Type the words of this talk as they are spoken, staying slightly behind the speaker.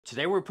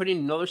Today we're putting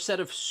another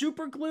set of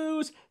super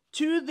glues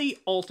to the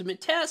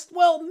ultimate test.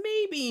 Well,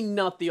 maybe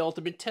not the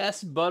ultimate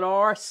test, but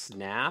our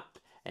snap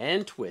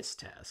and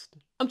twist test.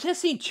 I'm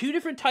testing two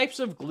different types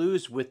of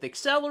glues with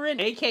Accelerant,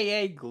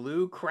 aka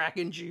glue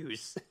Kraken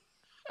juice.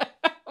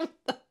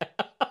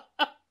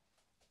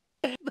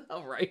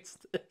 How writes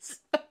this?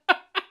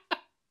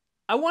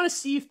 I want to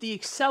see if the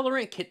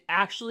Accelerant can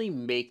actually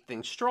make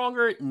things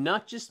stronger,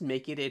 not just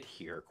make it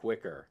adhere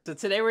quicker. So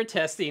today we're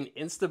testing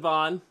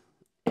Instabond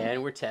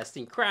and we're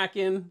testing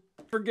Kraken.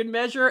 For good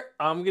measure,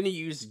 I'm going to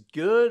use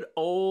good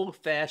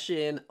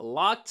old-fashioned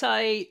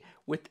Loctite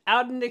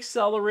without an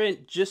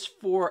accelerant, just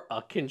for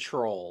a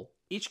control.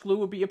 Each glue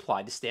will be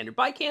applied to standard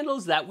bike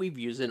handles that we've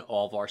used in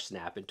all of our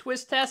snap and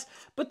twist tests,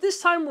 but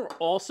this time we're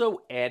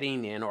also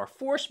adding in our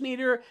force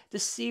meter to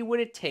see what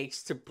it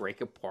takes to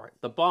break apart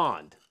the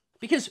bond.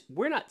 Because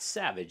we're not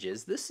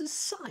savages, this is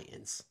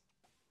science.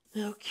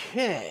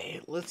 Okay,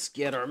 let's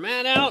get our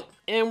mat out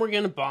and we're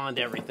going to bond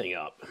everything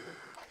up.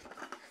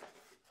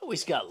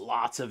 Always got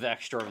lots of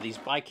extra of these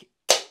bike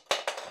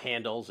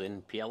handles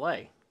in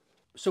PLA.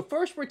 So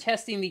first we're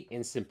testing the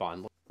instant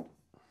bond.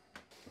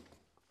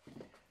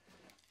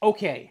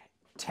 Okay,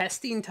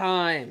 testing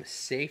time.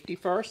 Safety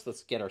first.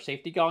 Let's get our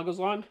safety goggles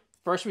on.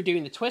 First we're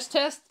doing the twist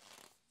test.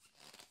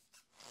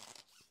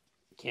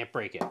 Can't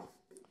break it.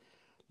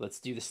 Let's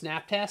do the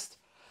snap test.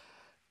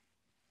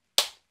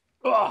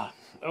 Oh,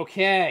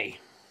 okay.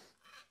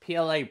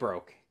 PLA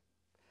broke.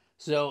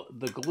 So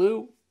the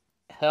glue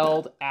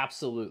held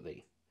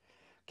absolutely.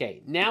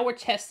 Okay, now we're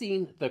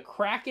testing the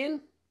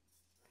Kraken.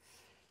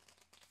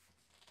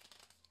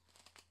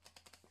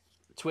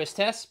 Twist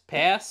test,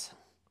 pass.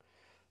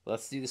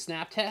 Let's do the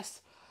snap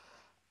test.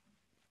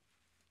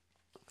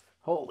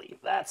 Holy,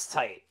 that's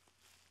tight.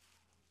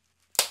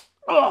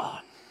 Oh,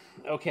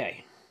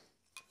 okay.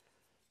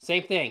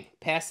 Same thing,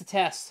 pass the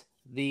test.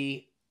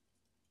 The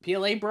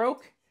PLA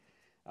broke.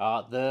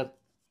 The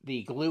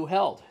glue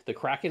held. The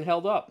Kraken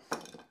held up.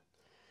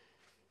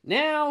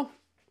 Now,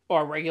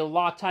 our regular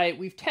Loctite.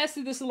 We've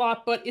tested this a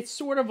lot, but it's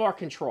sort of our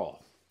control.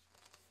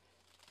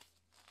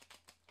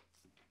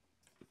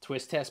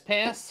 Twist test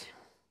passed.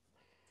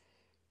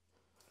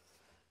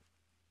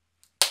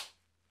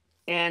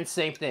 And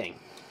same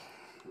thing.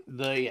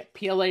 The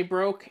PLA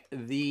broke,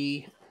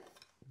 the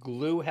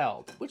glue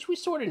held, which we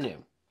sort of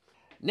knew.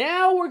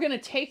 Now we're going to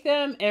take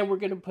them and we're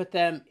going to put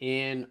them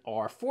in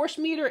our force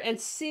meter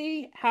and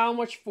see how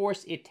much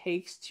force it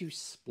takes to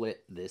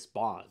split this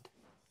bond.